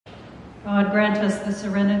God, grant us the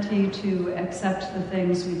serenity to accept the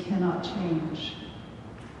things we cannot change,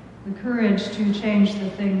 the courage to change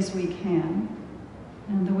the things we can,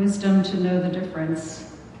 and the wisdom to know the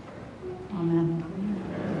difference. Amen.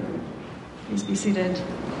 Please be seated.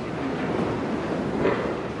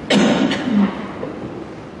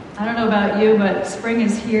 I don't know about you, but spring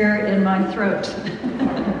is here in my throat.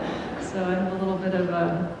 So I have a little bit of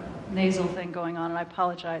a nasal thing going on, and I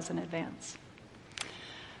apologize in advance.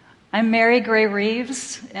 I'm Mary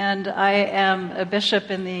Gray-Reeves, and I am a bishop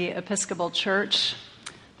in the Episcopal Church.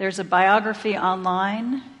 There's a biography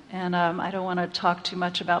online, and I don't want to talk too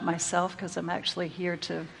much about myself because I'm actually here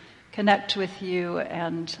to connect with you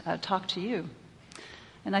and talk to you.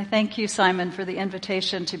 And I thank you, Simon, for the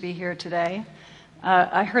invitation to be here today.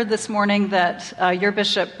 I heard this morning that your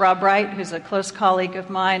bishop, Rob Wright, who's a close colleague of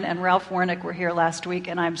mine, and Ralph Warnick were here last week,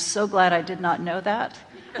 and I'm so glad I did not know that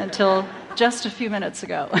until just a few minutes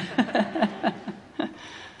ago.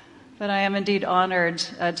 But I am indeed honored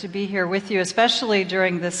to be here with you, especially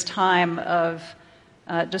during this time of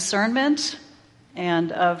discernment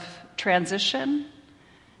and of transition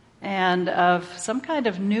and of some kind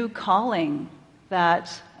of new calling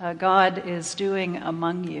that God is doing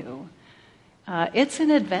among you. It's an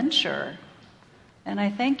adventure, and I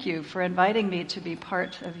thank you for inviting me to be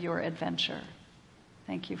part of your adventure.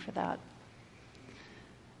 Thank you for that.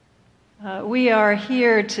 We are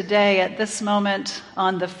here today at this moment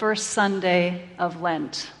on the first Sunday of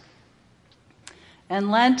Lent.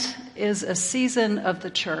 And Lent is a season of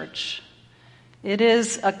the church. It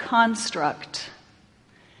is a construct.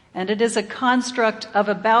 And it is a construct of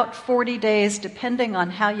about 40 days, depending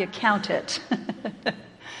on how you count it.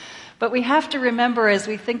 But we have to remember as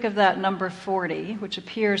we think of that number 40, which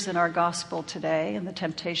appears in our gospel today in the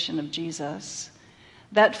temptation of Jesus,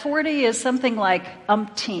 that 40 is something like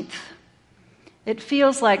umpteenth. It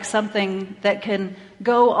feels like something that can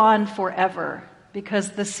go on forever because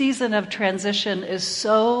the season of transition is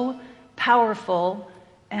so powerful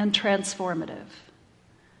and transformative.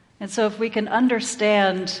 And so if we can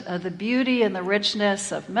understand the beauty and the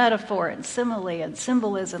richness of metaphor and simile and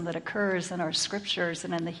symbolism that occurs in our scriptures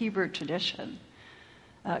and in the Hebrew tradition,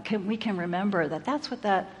 we can remember that that's what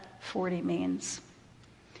that 40 means.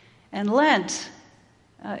 And Lent,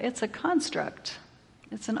 it's a construct.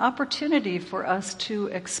 It's an opportunity for us to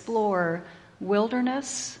explore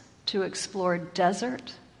wilderness, to explore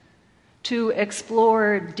desert, to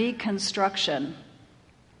explore deconstruction.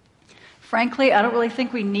 Frankly, I don't really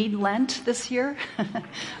think we need Lent this year.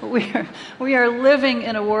 We are living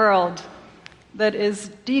in a world that is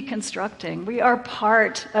deconstructing. We are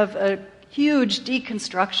part of a huge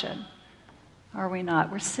deconstruction, are we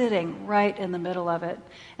not? We're sitting right in the middle of it.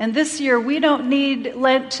 And this year, we don't need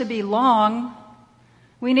Lent to be long.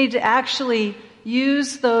 We need to actually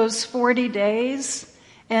use those 40 days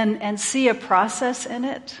and see a process in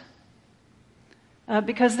it.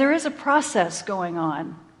 Because there is a process going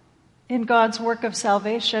on in God's work of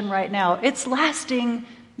salvation right now. It's lasting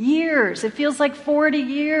years. It feels like 40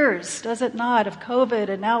 years, does it not, of COVID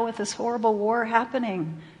and now with this horrible war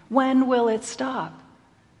happening. When will it stop?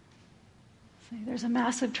 See, there's a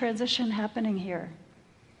massive transition happening here.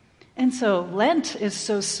 And so Lent is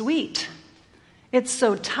so sweet. It's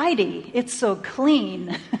so tidy. It's so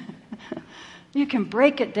clean. You can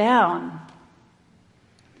break it down.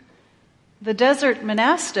 The desert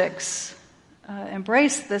monastics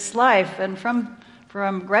embraced this life, and from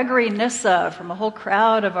Gregory Nyssa, from a whole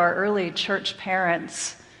crowd of our early church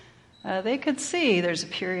parents, they could see there's a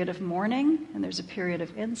period of mourning, and there's a period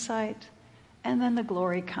of insight, and then the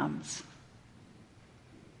glory comes.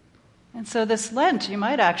 And so this Lent, you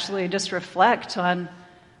might actually just reflect on,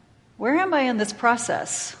 where am I in this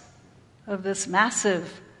process of this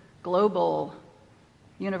massive, global,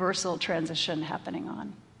 universal transition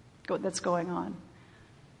that's going on?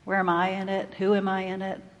 Where am I in it? Who am I in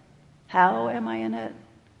it? How am I in it?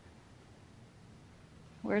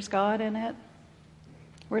 Where's God in it?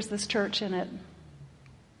 Where's this church in it?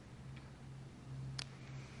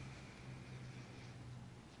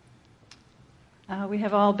 We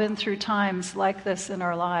have all been through times like this in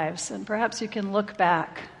our lives, and perhaps you can look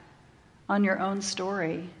back on your own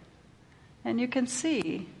story, and you can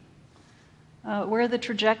see where the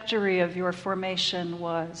trajectory of your formation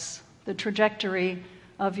was, the trajectory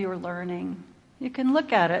of your learning. You can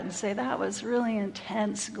look at it and say, that was really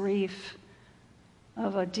intense grief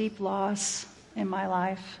of a deep loss in my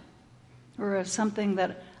life, or of something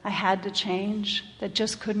that I had to change, that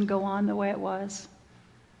just couldn't go on the way it was.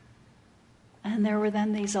 And there were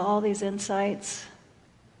then all these insights.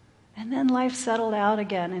 And then life settled out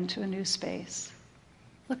again into a new space.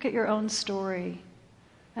 Look at your own story.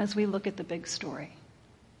 as we look at the big story.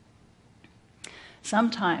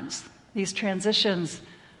 Sometimes these transitions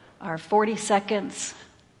are 40 seconds,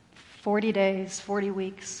 40 days, 40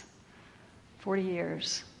 weeks, 40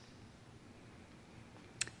 years.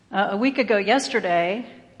 A week ago yesterday,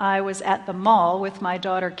 I was at the mall with my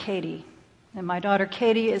daughter Katie. And my daughter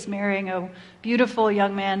Katie is marrying a beautiful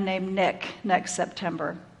young man named Nick next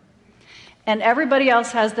September. And everybody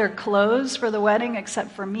else has their clothes for the wedding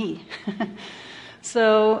except for me.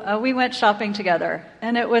 So we went shopping together,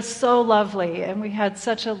 and it was so lovely, and we had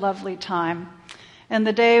such a lovely time. And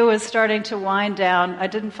the day was starting to wind down. I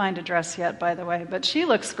didn't find a dress yet, by the way, but she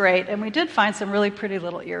looks great, and we did find some really pretty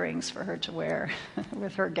little earrings for her to wear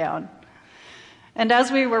with her gown. And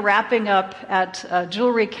as we were wrapping up at a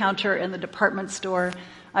jewelry counter in the department store,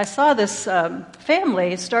 I saw this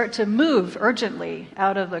family start to move urgently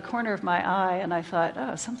out of the corner of my eye, and I thought,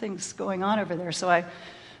 oh, something's going on over there. So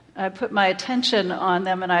I put my attention on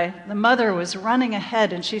them, and the mother was running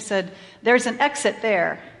ahead, and she said, "There's an exit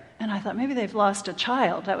there." And I thought, maybe they've lost a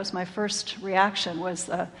child. That was my first reaction, was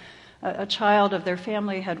a child of their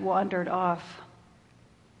family had wandered off.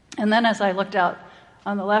 And then as I looked out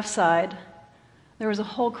on the left side, there was a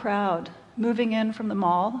whole crowd moving in from the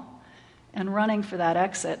mall and running for that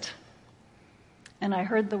exit. And I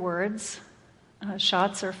heard the words,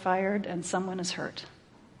 "Shots are fired and someone is hurt."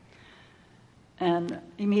 And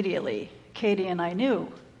immediately, Katie and I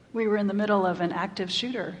knew we were in the middle of an active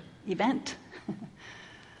shooter event.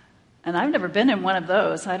 And I've never been in one of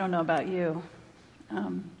those. I don't know about you.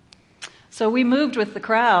 So we moved with the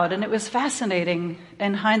crowd, and it was fascinating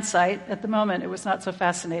in hindsight. At the moment, it was not so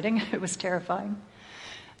fascinating. It was terrifying.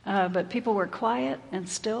 But people were quiet and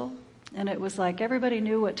still, and it was like everybody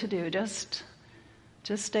knew what to do. Just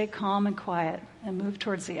stay calm and quiet and move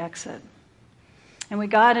towards the exit. And we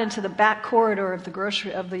got into the back corridor of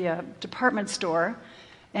the department store,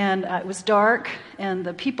 and it was dark, and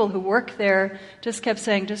the people who worked there just kept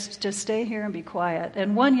saying, just stay here and be quiet.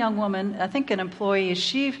 And one young woman, I think an employee,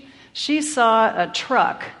 she saw a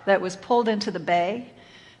truck that was pulled into the bay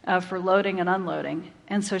for loading and unloading.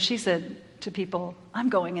 And so she said to people, "I'm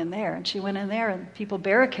going in there." And she went in there, and people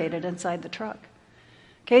barricaded inside the truck.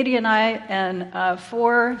 Katie and I and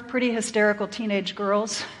 4 pretty hysterical teenage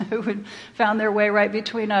girls who had found their way right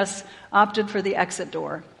between us opted for the exit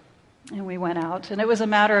door. And we went out. And it was a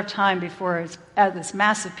matter of time before this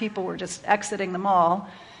massive people were just exiting the mall.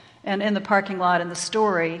 And in the parking lot, and the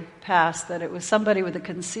story passed that it was somebody with a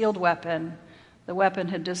concealed weapon. The weapon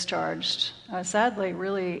had discharged. Sadly,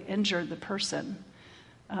 really injured the person.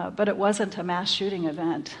 But it wasn't a mass shooting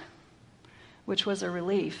event, which was a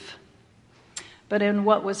relief. But in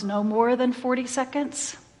what was no more than 40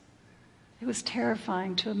 seconds, it was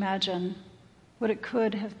terrifying to imagine what it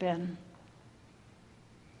could have been.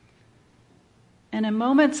 And in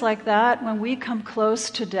moments like that, when we come close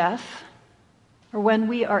to death, or when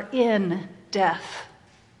we are in death,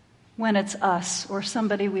 when it's us or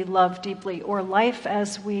somebody we love deeply, or life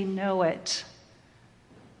as we know it,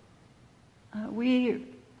 we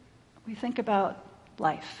think about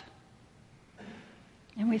life.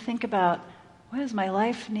 And we think about, what does my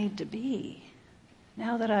life need to be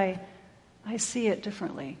now that I see it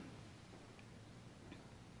differently?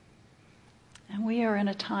 And we are in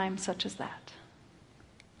a time such as that.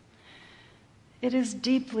 It is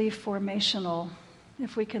deeply formational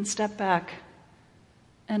if we can step back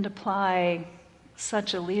and apply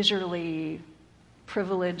such a leisurely,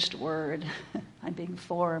 privileged word. I'm being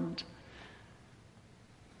formed.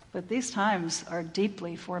 But these times are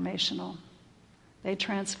deeply formational. They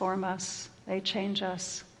transform us. They change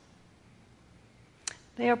us.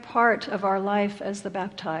 They are part of our life as the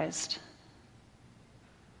baptized.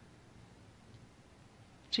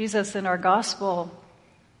 Jesus in our gospel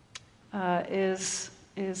is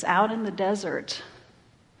out in the desert.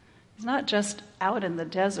 He's not just out in the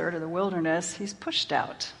desert or the wilderness, he's pushed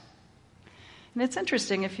out. And it's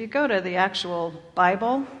interesting, if you go to the actual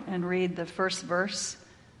Bible and read the first verse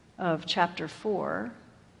of chapter 4,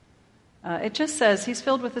 it just says he's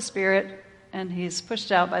filled with the Spirit and he's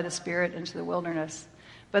pushed out by the Spirit into the wilderness.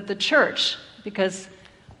 But the church, because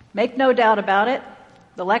make no doubt about it,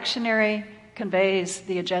 the lectionary conveys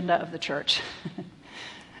the agenda of the church.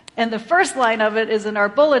 And the first line of it is in our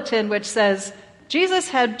bulletin, which says, Jesus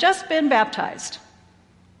had just been baptized.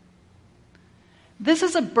 This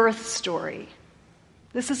is a birth story.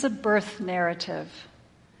 This is a birth narrative.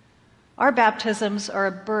 Our baptisms are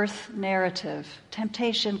a birth narrative.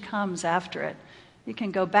 Temptation comes after it. You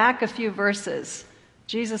can go back a few verses.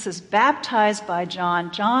 Jesus is baptized by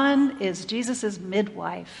John. John is Jesus'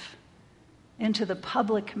 midwife into the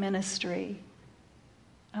public ministry.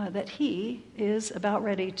 that he is about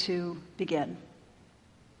ready to begin.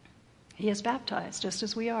 He is baptized, just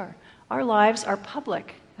as we are. Our lives are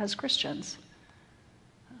public as Christians.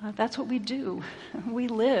 That's what we do. We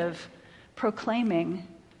live proclaiming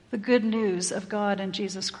the good news of God and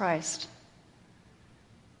Jesus Christ.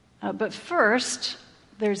 But first,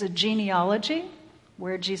 there's a genealogy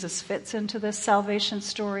where Jesus fits into this salvation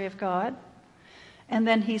story of God. And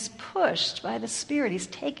then he's pushed by the Spirit. He's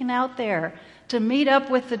taken out there to meet up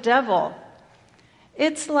with the devil.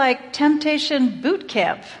 It's like temptation boot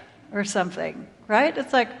camp or something, right?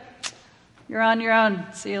 It's like, you're on your own.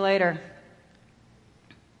 See you later.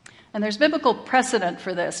 And there's biblical precedent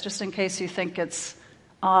for this, just in case you think it's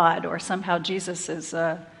odd or somehow Jesus is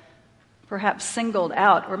perhaps singled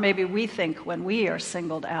out, or maybe we think when we are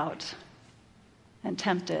singled out and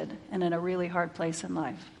tempted and in a really hard place in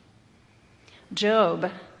life. Job,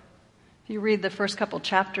 if you read the first couple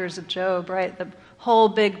chapters of Job, right, the whole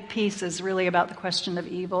big piece is really about the question of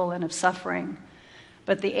evil and of suffering.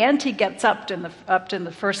 But the ante gets upped in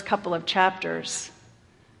the first couple of chapters.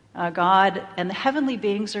 God and the heavenly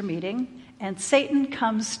beings are meeting, and Satan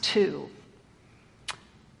comes too.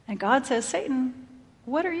 And God says, Satan,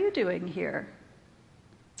 what are you doing here?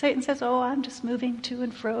 Satan says, I'm just moving to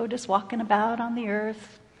and fro, just walking about on the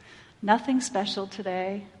earth. Nothing special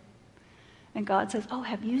today. And God says,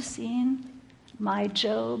 have you seen my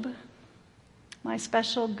Job? My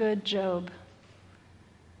special good Job?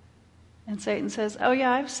 And Satan says,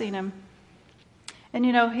 yeah, I've seen him. And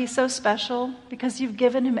he's so special because you've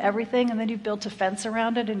given him everything and then you've built a fence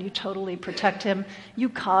around it and you totally protect him. You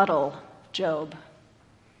coddle Job.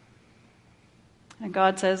 And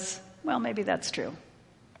God says, well, maybe that's true.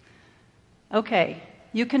 Okay,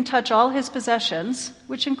 you can touch all his possessions,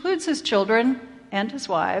 which includes his children and his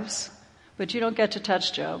wives, but you don't get to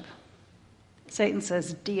touch Job. Satan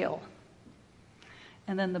says, deal.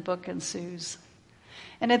 And then the book ensues.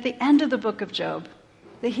 And at the end of the book of Job,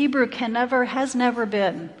 the Hebrew has never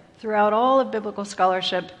been, throughout all of biblical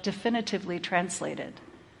scholarship, definitively translated.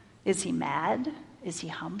 Is he mad? Is he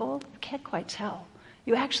humble? You can't quite tell.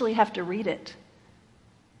 You actually have to read it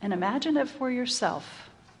and imagine it for yourself.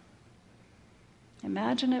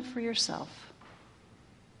 Imagine it for yourself.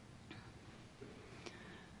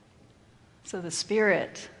 So the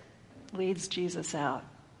Spirit leads Jesus out.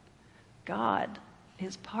 God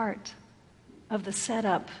is part of the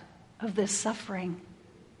setup of this suffering,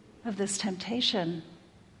 of this temptation.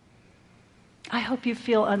 I hope you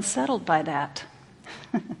feel unsettled by that.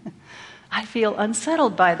 I feel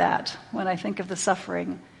unsettled by that when I think of the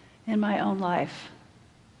suffering in my own life.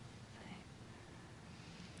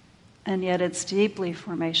 And yet it's deeply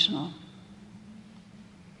formational.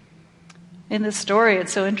 In this story,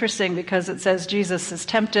 it's so interesting because it says Jesus is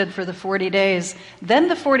tempted for the 40 days. Then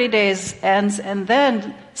the 40 days ends, and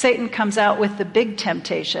then Satan comes out with the big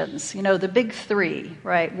temptations, the big three,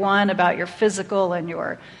 right? One about your physical and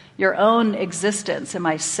your own existence. Am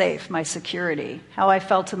I safe? My security. How I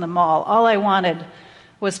felt in the mall. All I wanted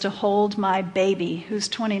was to hold my baby, who's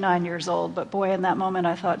 29 years old. But boy, in that moment,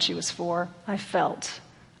 I thought she was 4. I felt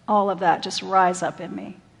all of that just rise up in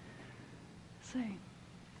me. See.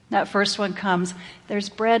 That first one comes, there's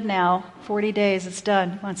bread now, 40 days, it's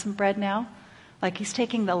done. You want some bread now? Like he's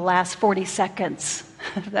taking the last 40 seconds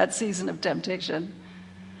of that season of temptation.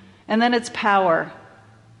 And then it's power.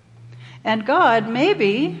 And God,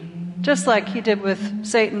 maybe, just like he did with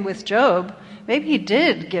Satan with Job, maybe he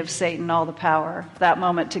did give Satan all the power that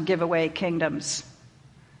moment to give away kingdoms.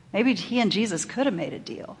 Maybe he and Jesus could have made a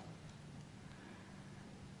deal.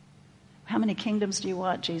 How many kingdoms do you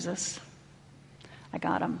want, Jesus? I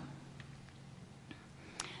got them.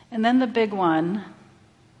 And then the big one,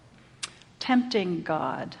 tempting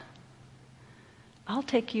God. I'll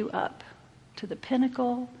take you up to the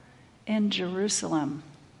pinnacle in Jerusalem.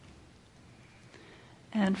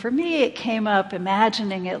 And for me, it came up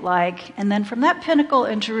imagining it like, and then from that pinnacle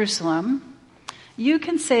in Jerusalem, you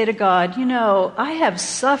can say to God, I have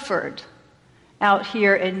suffered out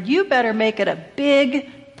here, and you better make it a big,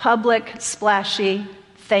 public, splashy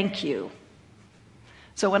thank you.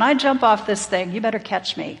 So when I jump off this thing, you better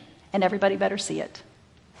catch me, and everybody better see it.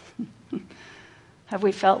 Have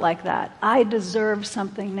we felt like that? I deserve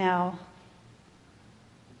something now.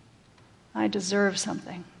 I deserve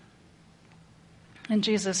something. And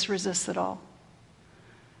Jesus resists it all.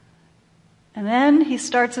 And then he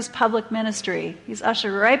starts his public ministry. He's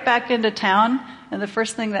ushered right back into town, and the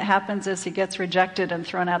first thing that happens is he gets rejected and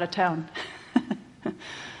thrown out of town.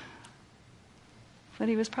 But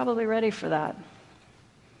he was probably ready for that.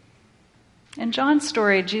 In John's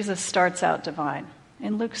story, Jesus starts out divine.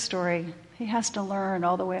 In Luke's story, he has to learn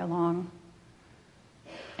all the way along.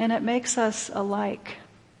 and it makes us alike.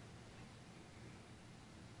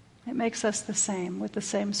 It makes us the same, with the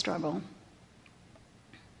same struggle.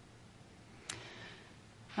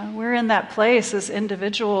 We're in that place as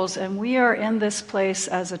individuals, and we are in this place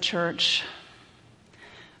as a church.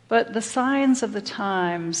 But the signs of the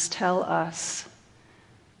times tell us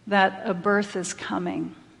that a birth is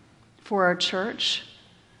coming for our church,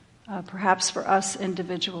 perhaps for us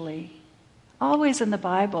individually. Always in the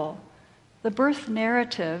Bible, the birth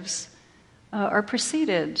narratives are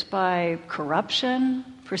preceded by corruption,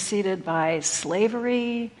 preceded by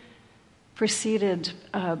slavery, preceded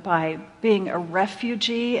by being a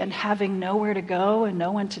refugee and having nowhere to go and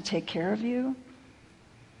no one to take care of you.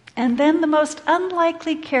 And then the most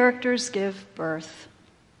unlikely characters give birth.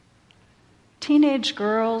 Teenage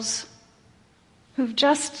girls who've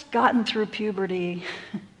just gotten through puberty.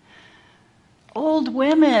 Old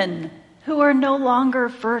women who are no longer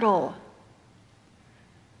fertile.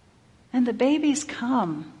 And the babies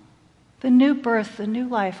come. The new birth, the new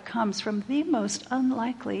life comes from the most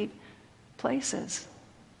unlikely places.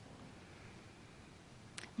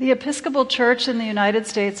 The Episcopal Church in the United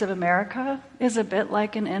States of America is a bit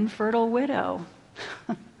like an infertile widow.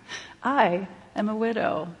 I am a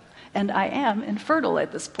widow, and I am infertile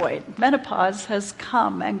at this point. Menopause has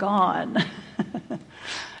come and gone.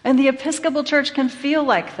 And the Episcopal Church can feel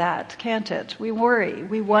like that, can't it? We worry,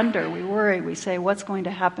 we wonder, we worry, we say, what's going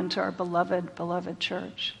to happen to our beloved, beloved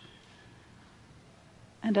church?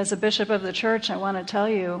 And as a bishop of the church, I want to tell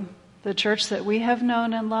you, the church that we have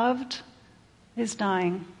known and loved is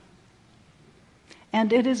dying.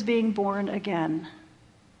 And it is being born again.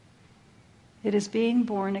 It is being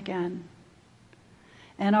born again.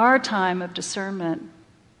 And our time of discernment,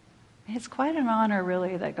 it's quite an honor,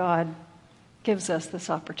 really, that God gives us this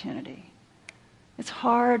opportunity. It's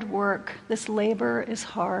hard work. This labor is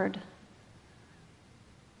hard.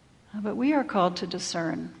 But we are called to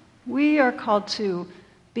discern. We are called to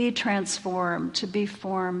be transformed, to be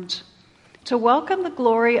formed, to welcome the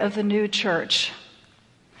glory of the new church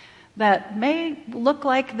that may look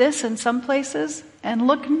like this in some places and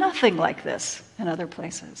look nothing like this in other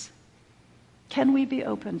places. Can we be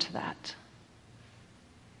open to that?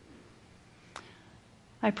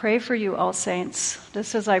 I pray for you, all saints,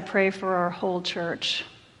 just as I pray for our whole church.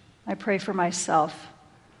 I pray for myself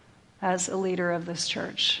as a leader of this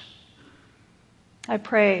church. I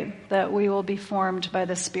pray that we will be formed by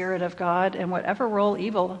the Spirit of God in whatever role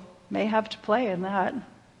evil may have to play in that.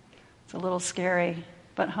 It's a little scary,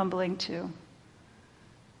 but humbling too.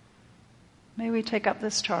 May we take up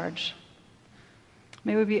this charge.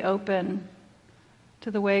 May we be open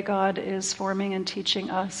to the way God is forming and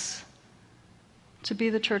teaching us to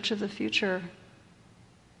be the church of the future,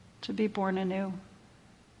 to be born anew.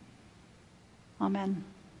 Amen.